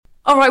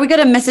All right, we got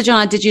a message on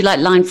our Did You Like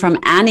line from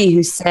Annie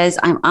who says,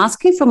 I'm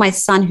asking for my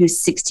son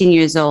who's 16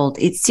 years old.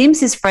 It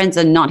seems his friends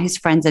are not his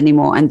friends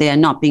anymore and they are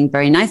not being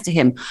very nice to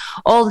him.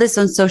 All this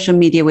on social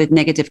media with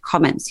negative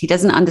comments. He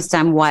doesn't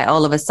understand why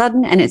all of a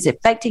sudden, and it's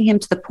affecting him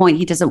to the point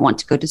he doesn't want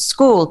to go to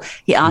school.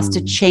 He asked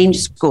to change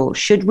school.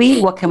 Should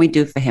we? What can we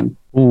do for him?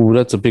 Oh,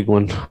 that's a big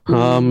one.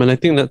 And I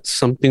think that's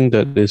something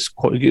that is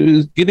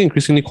getting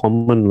increasingly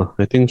common.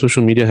 I think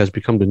social media has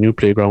become the new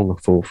playground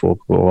for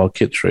our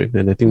kids, right?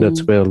 And I think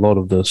that's where a lot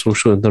of the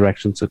social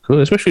interactions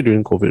occur, especially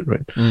during COVID,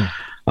 right?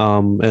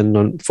 And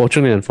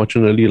unfortunately,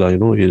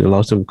 it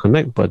allows them to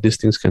connect, but these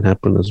things can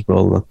happen as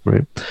well,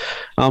 right?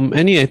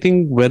 Annie, I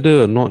think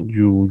whether or not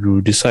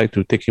you decide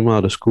to take him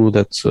out of school,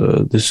 that's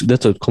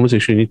a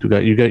conversation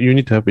you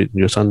need to have with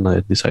your son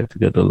and decide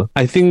together.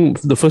 I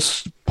think the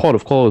first port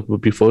of call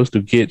would be for us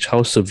to gauge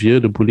how severe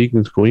the bullying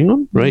is going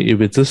on, right? If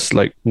it's just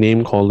like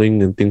name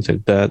calling and things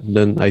like that,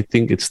 then I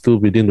think it's still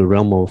within the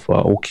realm of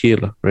okay,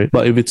 right?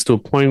 But if it's to a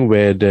point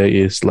where there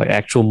is like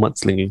actual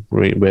mudslinging,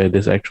 right, where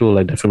there's actual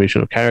like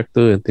defamation of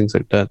character and things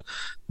like that,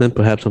 then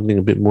perhaps something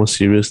a bit more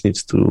serious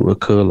needs to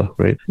occur,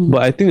 right?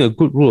 But I think a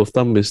good rule of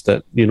thumb is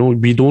that,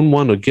 we don't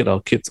want to get our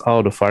kids out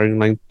of the firing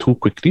line too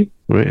quickly,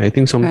 right? I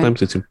think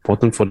sometimes it's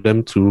important for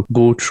them to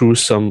go through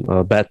some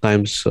bad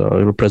times,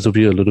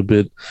 persevere a little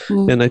bit.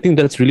 And I think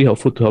that's really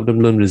helpful to help them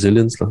learn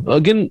resilience.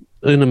 Again,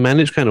 in a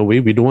managed kind of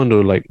way, we don't want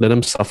to let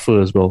them suffer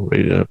as well,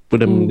 right?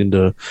 Put them in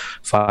the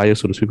fire,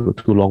 so to speak, for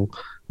too long.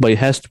 But it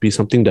has to be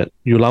something that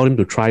you allow them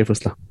to try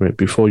first, right?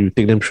 Before you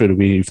take them straight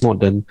away. If not,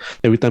 then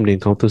every time they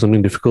encounter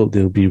something difficult,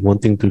 they'll be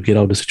wanting to get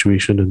out of the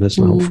situation, and that's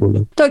not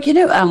helpful. Doc,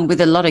 with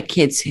a lot of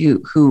kids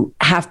who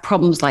have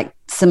problems like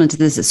similar to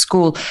this at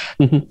school,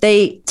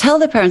 they tell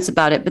their parents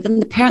about it, but then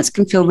the parents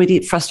can feel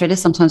really frustrated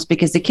sometimes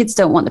because the kids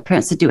don't want the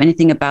parents to do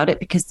anything about it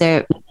because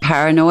they're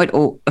paranoid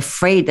or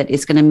afraid that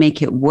it's going to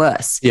make it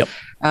worse. Yep.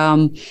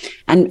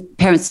 And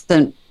parents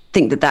don't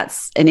think that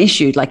that's an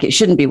issue, like it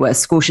shouldn't be worse,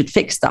 school should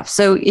fix stuff.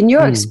 So in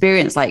your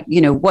experience,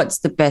 what's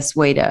the best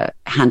way to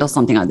handle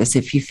something like this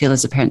if you feel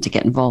as a parent to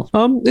get involved?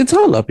 It's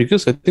hard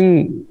because I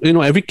think,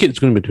 every kid is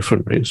going to be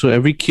different, right? So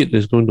every kid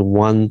is going to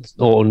want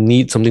or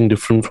need something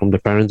different from the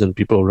parents and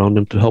people around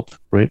them to help,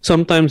 right?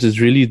 Sometimes it's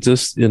really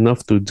just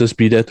enough to just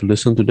be there to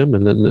listen to them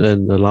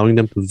and allowing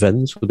them to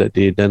vent so that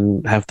they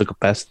then have the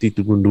capacity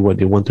to go and do what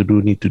they want to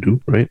do, need to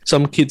do, right?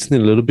 Some kids need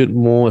a little bit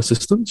more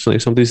assistance.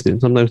 Like sometimes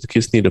the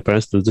kids need the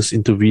parents to just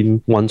intervene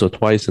once or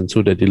twice and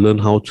so that they learn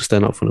how to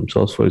stand up for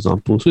themselves, for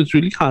example. So it's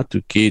really hard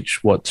to gauge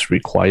what's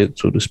required,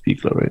 so to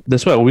speak, right?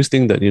 That's why I always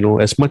think that,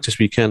 as much as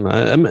we can,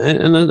 and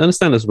I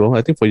understand as well,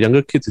 I think for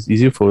younger kids, it's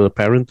easier for a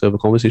parent to have a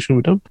conversation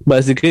with them. But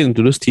as they get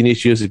into those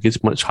teenage years, it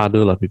gets much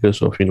harder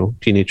because of,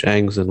 teenage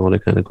angst and all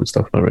that kind of good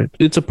stuff, right?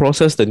 It's a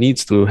process that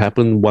needs to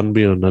happen one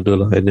way or another.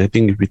 And I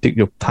think if we take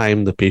your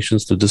time, the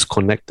patience to just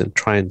connect and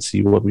try and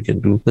see what we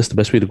can do, that's the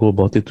best way to go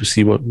about it, to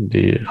see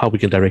how we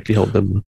can directly help them.